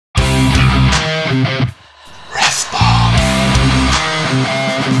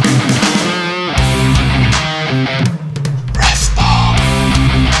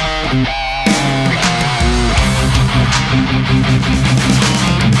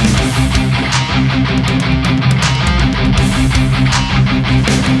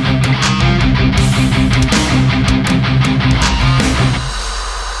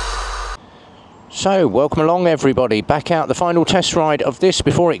So, welcome along everybody, back out the final test ride of this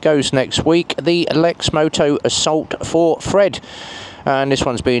before it goes next week, the Lexmoto Assault for Fred. And this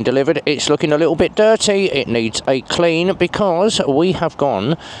one's being delivered. It's looking a little bit dirty, it needs a clean because we have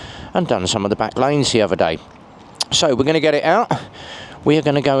gone and done some of the back lanes the other day. So we're going to get it out, we are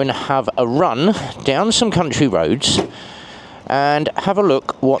going to go and have a run down some country roads and have a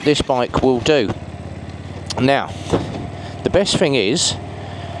look what this bike will do. Now, the best thing is,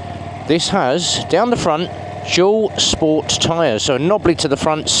 this has, down the front, dual sport tyres, so knobbly to the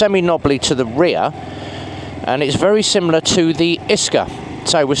front, semi-knobbly to the rear, and it's very similar to the Iska.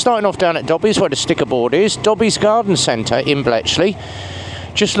 So we're starting off down at Dobby's, where the sticker board is, Dobby's Garden Centre in Bletchley.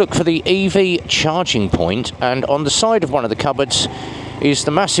 Just look for the EV charging point, and on the side of one of the cupboards is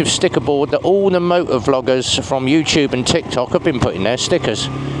the massive sticker board that all the motovloggers from YouTube and TikTok have been putting their stickers.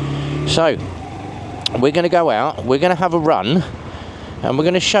 So, we're going to go out, we're going to have a run, and we're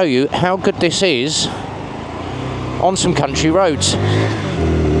going to show you how good this is on some country roads.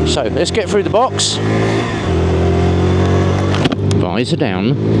 So let's get through the box. Visor down.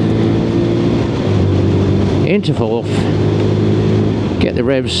 Into fourth. Get the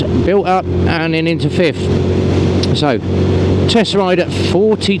revs built up and then into fifth. So, test ride at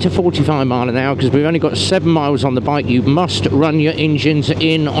 40 to 45 mile an hour, because we've only got 7 miles on the bike. You must run your engines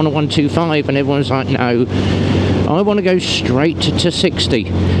in on a 125, and everyone's like, no, I want to go straight to 60.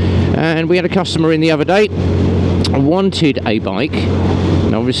 And we had a customer in the other day, wanted a bike,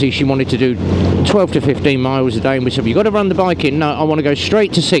 and obviously she wanted to do 12 to 15 miles a day, and we said, you've got to run the bike in. No, I want to go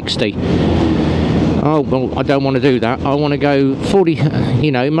straight to 60. Oh, well, I don't want to do that. I want to go 40,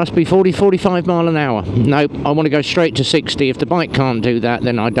 you know, it must be 40, 45 mile an hour. No, I want to go straight to 60. If the bike can't do that,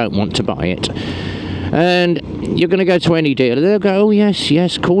 then I don't want to buy it. And you're going to go to any dealer, they'll go, oh yes,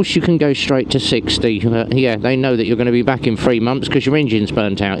 of course you can go straight to 60. Yeah, they know that you're going to be back in 3 months because your engine's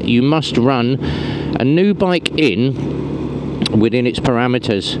burnt out. You must run a new bike in within its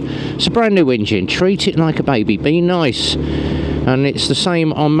parameters. It's a brand new engine, treat it like a baby, be nice. And it's the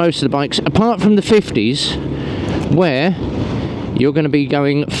same on most of the bikes, apart from the 50s, where you're going to be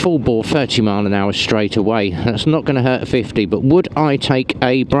going full bore 30 mile an hour straight away. That's not going to hurt a 50, but would I take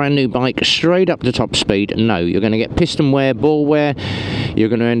a brand new bike straight up to top speed? No, you're going to get piston wear, ball wear, you're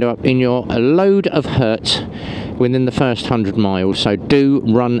going to end up in your load of hurt within the first 100 miles, so do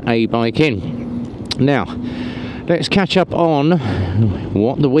run a bike in. Now, let's catch up on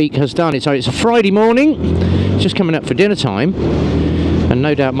what the week has done. So it's a Friday morning, just coming up for dinner time, and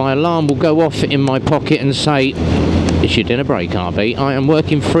no doubt my alarm will go off in my pocket and say, it's your dinner break, RB. I am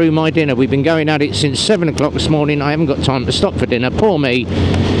working through my dinner. We've been going at it since 7 o'clock this morning. I haven't got time to stop for dinner. Poor me.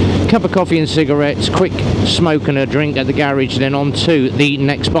 Cup of coffee and cigarettes, quick smoke and a drink at the garage, then on to the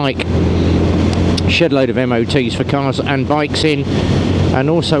next bike. Shed load of MOTs for cars and bikes in, and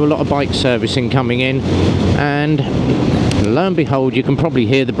also a lot of bike servicing coming in. And lo and behold, you can probably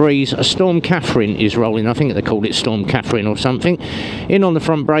hear the breeze. A Storm Catherine is rolling. I think they called it Storm Catherine or something. In on the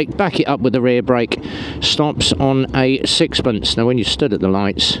front brake, back it up with the rear brake, stops on a sixpence. Now when you stood at the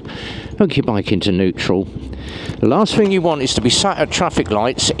lights, hook your bike into neutral. The last thing you want is to be sat at traffic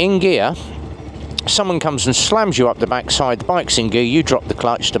lights in gear. Someone comes and slams you up the backside, the bike's in gear, you drop the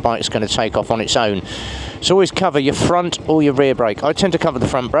clutch, the bike's going to take off on its own. So always cover your front or your rear brake. I tend to cover the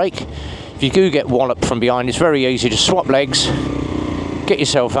front brake. If you do get walloped from behind, it's very easy to swap legs, get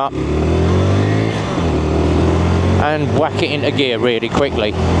yourself up and whack it into gear really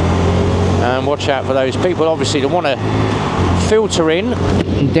quickly. And watch out for those people, obviously, that want to filter in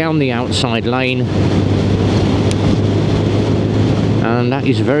down the outside lane. And that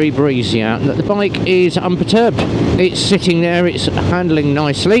is very breezy out. The bike is unperturbed. It's sitting there, it's handling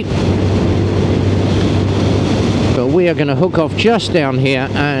nicely. But we are going to hook off just down here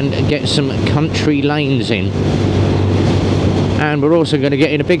and get some country lanes in. And we're also going to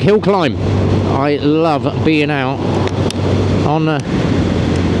get in a big hill climb. I love being out on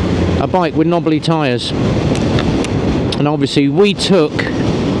a bike with knobbly tyres. And obviously we took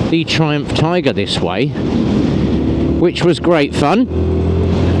the Triumph Tiger this way, which was great fun,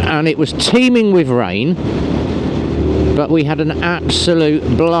 and it was teeming with rain, but we had an absolute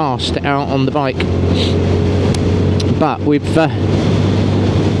blast out on the bike. But with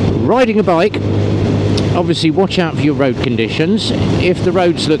riding a bike, obviously watch out for your road conditions. If the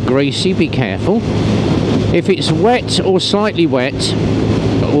roads look greasy, be careful. If it's wet or slightly wet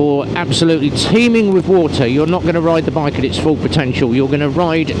or absolutely teeming with water, you're not going to ride the bike at its full potential. You're going to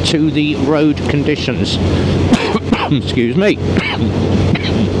ride to the road conditions. Excuse me.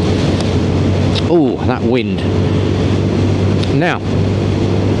 Oh, that wind. Now,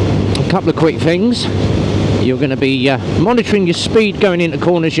 a couple of quick things. You're going to be monitoring your speed going into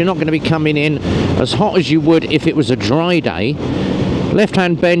corners. You're not going to be coming in as hot as you would if it was a dry day.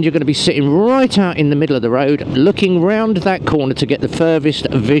 Left-hand bend, you're going to be sitting right out in the middle of the road, looking round that corner to get the furthest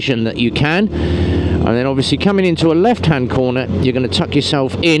vision that you can. And then obviously coming into a left-hand corner, you're going to tuck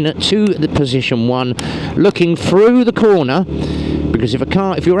yourself in to the position 1, looking through the corner, because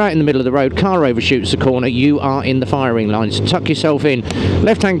if you're out in the middle of the road, car overshoots the corner, you are in the firing line. So tuck yourself in.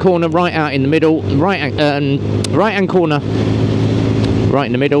 Left-hand corner, right out in the middle. Right-hand corner, right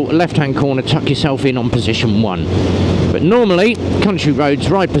in the middle. Left-hand corner, tuck yourself in on position 1. But normally, country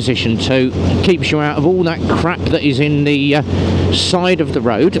roads, ride position 2, keeps you out of all that crap that is in the side of the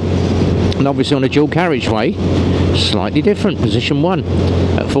road. And obviously on a dual carriageway, slightly different, position 1.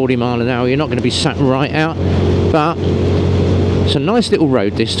 At 40 mile an hour, you're not going to be sat right out, but it's a nice little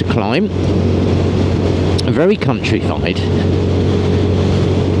road this to climb. Very countrified.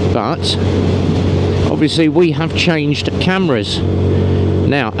 But obviously we have changed cameras.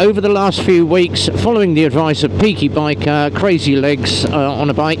 Now, over the last few weeks, following the advice of Peaky Biker, Crazy Legs on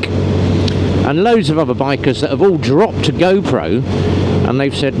a bike, and loads of other bikers that have all dropped to GoPro, and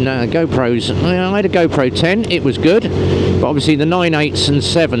they've said, no, GoPros, I had a GoPro 10, it was good, but obviously the 9/8s and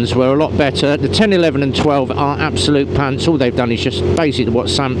 7s were a lot better. The 10, 11 and 12 are absolute pants. All they've done is just basically what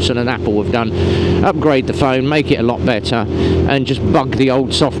Samsung and Apple have done, upgrade the phone, make it a lot better, and just bug the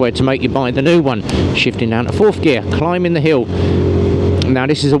old software to make you buy the new one. Shifting down to 4th gear, climbing the hill. Now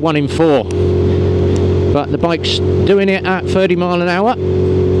this is a 1 in 4, but the bike's doing it at 30 mile an hour.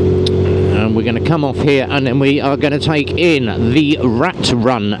 And we're going to come off here, and then we are going to take in the Rat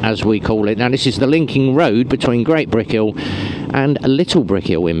Run, as we call it. Now this is the linking road between Great Brick Hill and Little Brick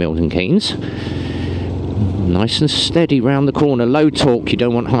Hill in Milton Keynes. Nice and steady round the corner, low torque. You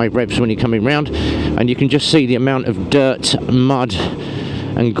don't want high revs when you're coming round, and you can just see the amount of dirt, mud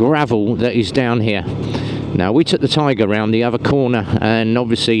and gravel that is down here. Now we took the Tiger round the other corner, and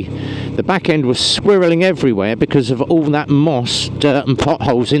obviously the back end was swirling everywhere because of all that moss, dirt and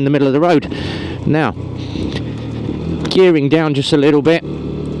potholes in the middle of the road. Now, gearing down just a little bit,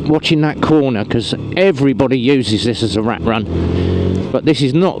 watching that corner, because everybody uses this as a rat run, but this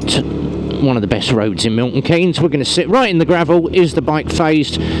is not one of the best roads in Milton Keynes. We're going to sit right in the gravel. Is the bike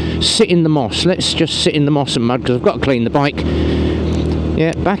phased? Sit in the moss. Let's just sit in the moss and mud, because I've got to clean the bike.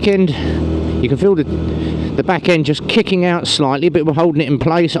 Yeah, back end, you can feel the back end just kicking out slightly, but we're holding it in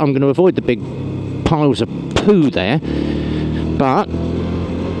place. I'm going to avoid the big piles of poo there. But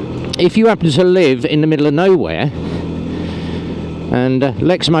if you happen to live in the middle of nowhere, and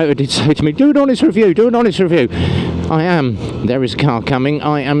Lexmoto did say to me, do an honest review, do an honest review. I am. There is a car coming.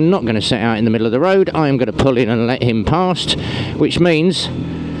 I am not going to set out in the middle of the road. I am going to pull in and let him past, which means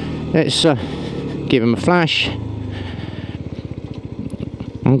let's give him a flash.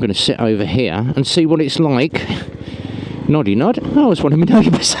 I'm going to sit over here and see what it's like. Noddy nod. Oh, it's one of my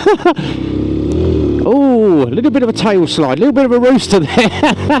neighbours. Oh, a little bit of a tail slide, a little bit of a rooster there.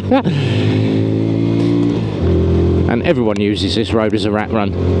 And everyone uses this road as a rat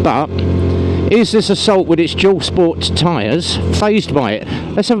run. But is this assault with its dual sport tyres phased by it?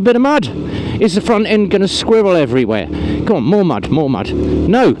 Let's have a bit of mud. Is the front end going to squirrel everywhere? Come on, more mud, more mud.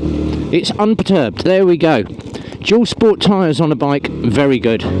 No, it's unperturbed. There we go. Dual sport tyres on a bike, very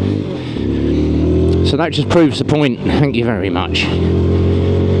good. So that just proves the point. Thank you very much.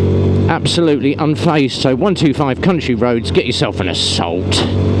 Absolutely unfazed. So 125 country roads, get yourself an assault.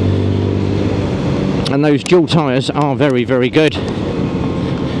 And those dual tyres are very, very good.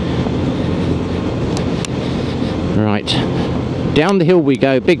 Right, down the hill we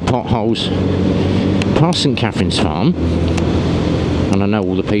go, big potholes, past St Catherine's Farm. And I know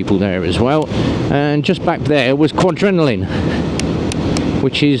all the people there as well. And just back there was Quadrenaline,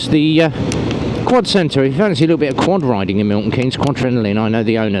 which is the quad centre. If you fancy a little bit of quad riding in Milton Keynes, Quadrenaline, I know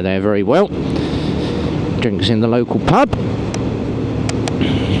the owner there very well. Drinks in the local pub.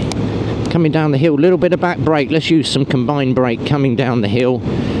 Coming down the hill, a little bit of back brake. Let's use some combined brake coming down the hill,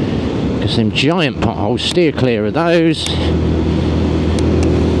 because them giant potholes, steer clear of those.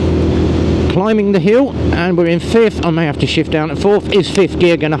 Climbing the hill, and we're in 5th. I may have to shift down to 4th. Is 5th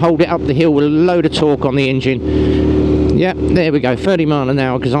gear going to hold it up the hill with a load of torque on the engine? Yep, there we go, 30 mile an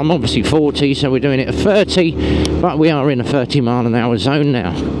hour, because I'm obviously 40, so we're doing it at 30, but we are in a 30 mile an hour zone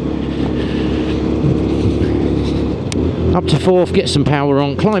now. Up to 4th, get some power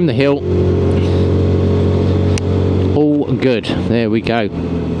on, climb the hill. All good, there we go.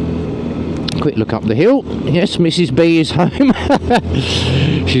 Quick look up the hill. Yes, Mrs. B is home.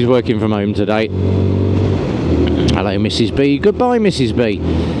 She's working from home today. Hello, Mrs. B. Goodbye, Mrs. B.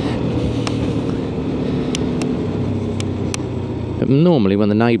 But normally when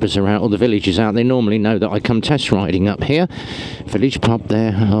the neighbours are out or the village is out, they normally know that I come test riding up here. Village pub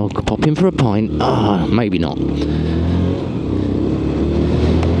there. I'll pop in for a pint. Ah, maybe not.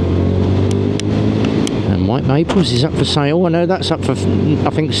 And White Maples is up for sale. I know that's up for, I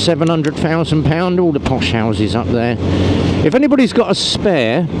think, £700,000. All the posh houses up there. If anybody's got a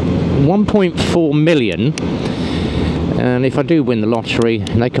spare 1.4 million, and if I do win the lottery,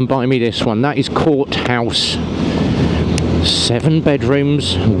 they can buy me this one. That is Courthouse. 7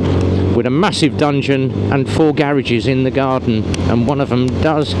 bedrooms with a massive dungeon and 4 garages in the garden, and one of them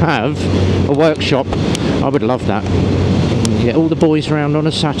does have a workshop. I would love that. Get all the boys around on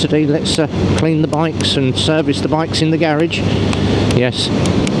a Saturday. Let's clean the bikes and service the bikes in the garage. Yes.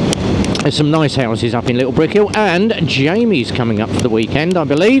 There's some nice houses up in Little Brickhill, and Jamie's coming up for the weekend, I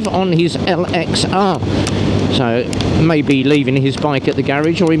believe, on his LXR. So, maybe leaving his bike at the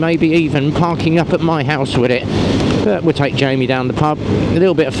garage, or he may be even parking up at my house with it. But we'll take Jamie down the pub. A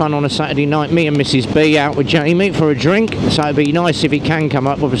little bit of fun on a Saturday night. Me and Mrs. B out with Jamie for a drink. So it'd be nice if he can come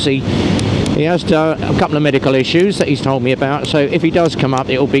up. Obviously, he has a couple of medical issues that he's told me about. So if he does come up,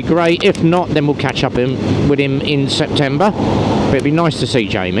 it'll be great. If not, then we'll catch up with him in September. But it'd be nice to see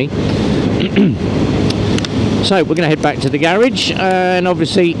Jamie. So we're going to head back to the garage, and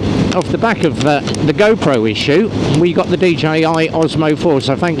obviously off the back of the GoPro issue, we got the DJI Osmo 4.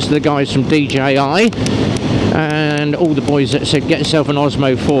 So thanks to the guys from DJI and all the boys that said get yourself an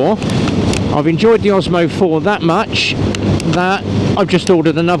Osmo 4. I've enjoyed the Osmo 4 that much that I've just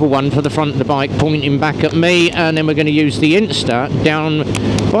ordered another one for the front of the bike pointing back at me, and then we're going to use the Insta down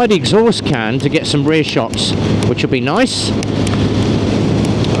by the exhaust can to get some rear shots, which will be nice.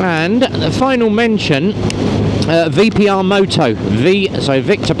 And the final mention, VPR Moto, so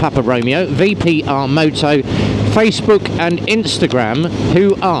Victor Papa Romeo, VPR Moto, Facebook and Instagram,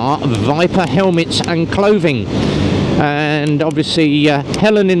 who are Viper helmets and clothing. And obviously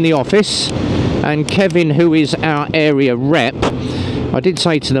Helen in the office and Kevin, who is our area rep. I did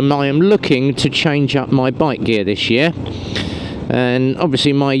say to them I am looking to change up my bike gear this year. And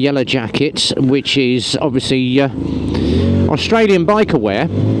obviously my yellow jacket, which is obviously Australian Biker Wear,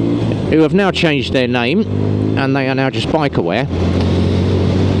 who have now changed their name and they are now just Biker Wear.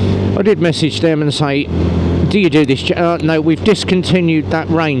 I did message them and say, do you do this? No, we've discontinued that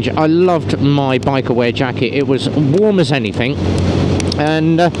range. I loved my Biker Wear jacket. It was warm as anything.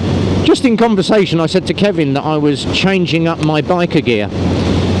 And just in conversation I said to Kevin that I was changing up my biker gear.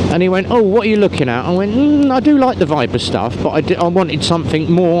 And he went, oh, what are you looking at? I went, I do like the Viper stuff, but I wanted something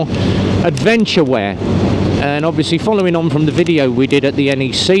more adventure wear. And obviously following on from the video we did at the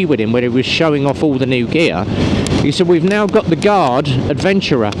NEC with him, where he was showing off all the new gear, he said, we've now got the Guard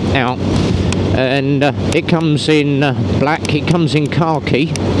Adventurer out. And it comes in black, it comes in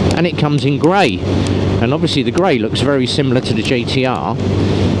khaki, and it comes in grey. And obviously the grey looks very similar to the GTR.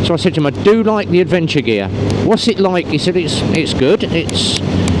 So I said to him, I do like the adventure gear. What's it like? He said, it's good. It's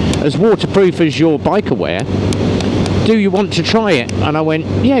as waterproof as your biker wear. Do you want to try it? And I went,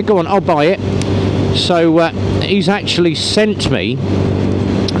 yeah, go on, I'll buy it. So he's actually sent me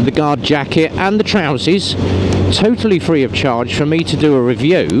the Guard jacket and the trousers totally free of charge for me to do a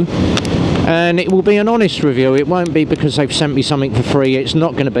review. And it will be an honest review. It won't be because they've sent me something for free. It's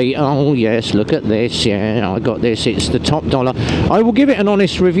not going to be, oh yes, look at this, yeah, I got this, it's the top dollar. I will give it an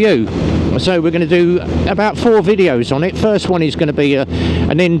honest review. So we're going to do about 4 videos on it. First one is going to be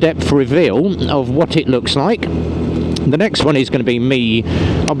an in-depth reveal of what it looks like. The next one is going to be me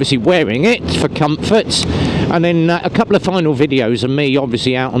obviously wearing it for comfort, and then a couple of final videos of me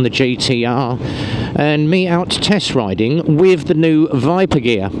obviously out on the GTR and me out test riding with the new Viper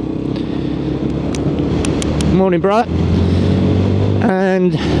gear. Morning, bro.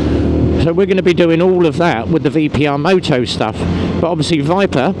 And so we're going to be doing all of that with the VPR Moto stuff, but obviously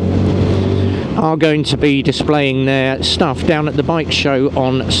Viper are going to be displaying their stuff down at the bike show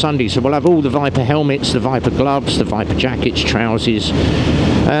on Sunday. So we'll have all the Viper helmets, the Viper gloves, the Viper jackets, trousers,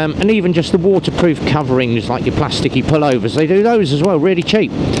 and even just the waterproof coverings like your plasticky pullovers. They do those as well, really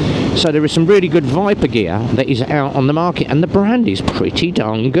cheap. So there is some really good Viper gear that is out on the market, and the brand is pretty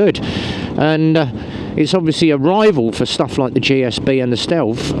darn good. And it's obviously a rival for stuff like the GSB and the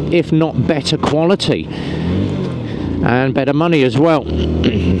Stealth, if not better quality and better money as well.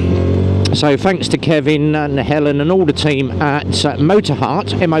 So thanks to Kevin and Helen and all the team at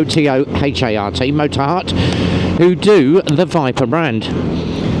Motorheart, M-O-T-O-H-A-R-T, Motorheart, who do the Viper brand.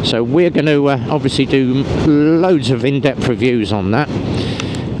 So we're going to obviously do loads of in-depth reviews on that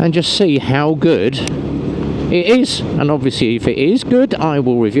and just see how good it is, and obviously if it is good, I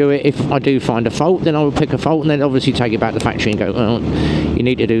will review it. If I do find a fault, then I will pick a fault and then obviously take it back to the factory and go, oh, you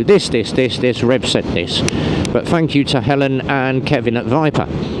need to do this, Rev said this. But thank you to Helen and Kevin at Viper.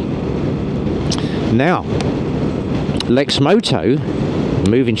 Now, Lexmoto,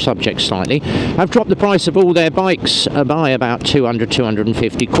 moving subject slightly, have dropped the price of all their bikes by about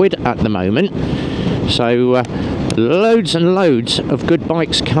 250 quid at the moment. So loads and loads of good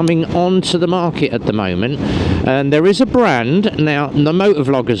bikes coming onto the market at the moment. And there is a brand, now the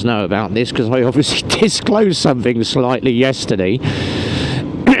Motovloggers know about this because I obviously disclosed something slightly yesterday.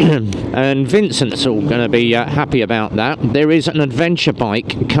 And Vincent's all going to be happy about that. There is an adventure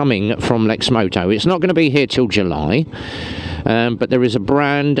bike coming from Lexmoto. It's not going to be here till July, but there is a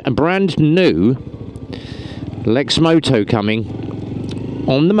brand new Lexmoto coming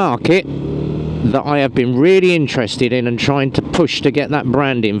on the market that I have been really interested in and trying to push to get that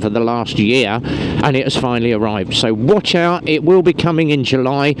brand in for the last year, and it has finally arrived. So watch out, it will be coming in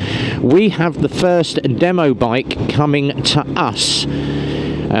July. We have the first demo bike coming to us,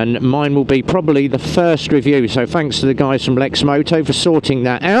 and mine will be probably the first review. So thanks to the guys from Lexmoto for sorting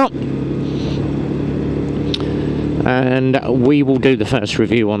that out. And we will do the first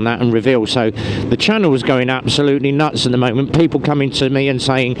review on that and reveal. So the channel is going absolutely nuts at the moment. People coming to me and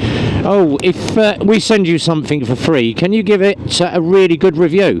saying, oh, if we send you something for free, can you give it a really good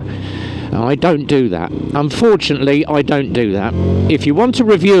review? I don't do that. Unfortunately, I don't do that. If you want a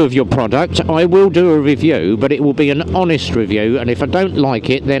review of your product, I will do a review, but it will be an honest review, and if I don't like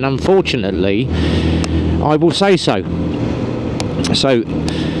it, then unfortunately I will say so. So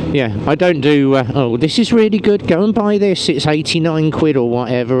yeah, I don't do oh, this is really good, go and buy this, it's 89 quid or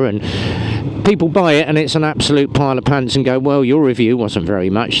whatever, and people buy it and it's an absolute pile of pants and go, well, your review wasn't very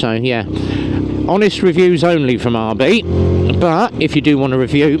much. So yeah, honest reviews only from RB. But if you do want a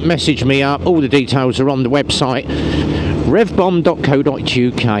review, message me up. All the details are on the website,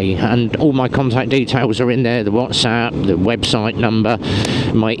 revbomb.co.uk, and all my contact details are in there, the WhatsApp, the website number,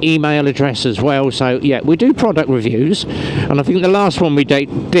 my email address as well. So yeah, we do product reviews, and I think the last one we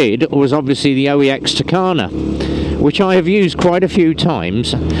did was obviously the OEX Takana, which I have used quite a few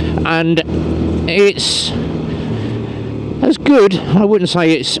times, and it's as good. I wouldn't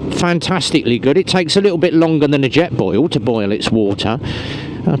say it's fantastically good. It takes a little bit longer than a jet boil to boil its water,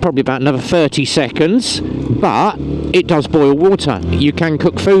 probably about another 30 seconds, but it does boil water. You can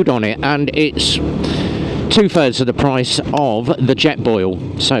cook food on it, and it's 2/3 of the price of the jet boil.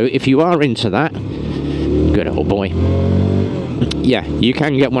 So if you are into that, good old boy, yeah, you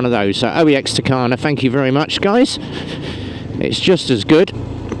can get one of those. So OEX Takana, thank you very much, guys. It's just as good.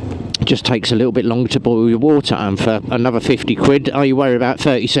 Just takes a little bit longer to boil your water, and for another 50 quid, are you worried about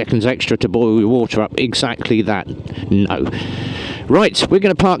 30 seconds extra to boil your water up? Exactly that. No. Right, we're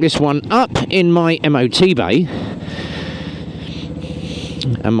going to park this one up in my MOT bay,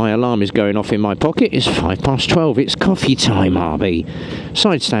 and my alarm is going off in my pocket. It's 12:05. It's coffee time, RB.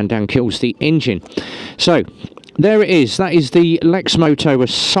 Side stand down kills the engine. So there it is. That is the Lexmoto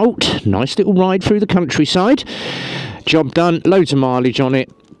Assault. Nice little ride through the countryside. Job done. Loads of mileage on it.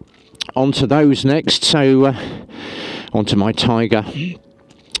 Onto those next. So onto my Tiger,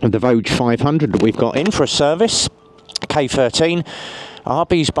 the Vogue 500 that we've got in for a service. K13.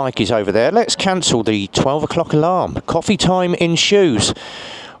 RB's bike is over there. Let's cancel the 12 o'clock alarm. Coffee time in shoes.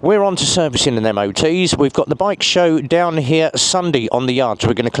 We're on to servicing and MOTs. We've got the bike show down here Sunday on the yard. So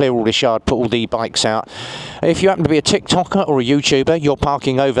we're going to clear all this yard, put all the bikes out. If you happen to be a TikToker or a YouTuber, you're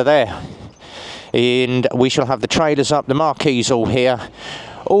parking over there. And we shall have the trailers up, the marquees all here.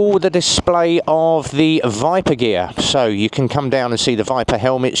 All the display of the Viper gear, so you can come down and see the Viper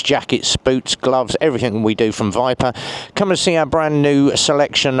helmets, jackets, boots, gloves, everything we do from Viper. Come and see our brand new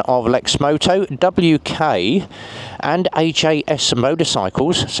selection of Lexmoto, WK and HAS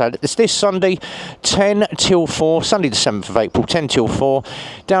motorcycles. So it's this Sunday 10 till 4, Sunday the 7th of April, 10 till 4,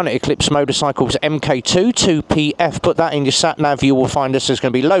 down at Eclipse Motorcycles, MK2 2PF. Put that in your sat nav, you will find us. There's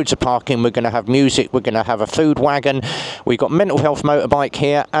going to be loads of parking, we're going to have music, we're going to have a food wagon, we've got Mental Health Motorbike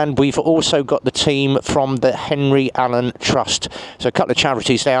here, and we've also got the team from the Henry Allen Trust. So a couple of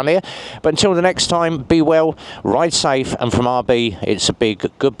charities down here. But until the next time, be well, ride safe, and from RB, it's a big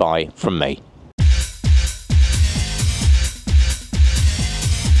goodbye from me.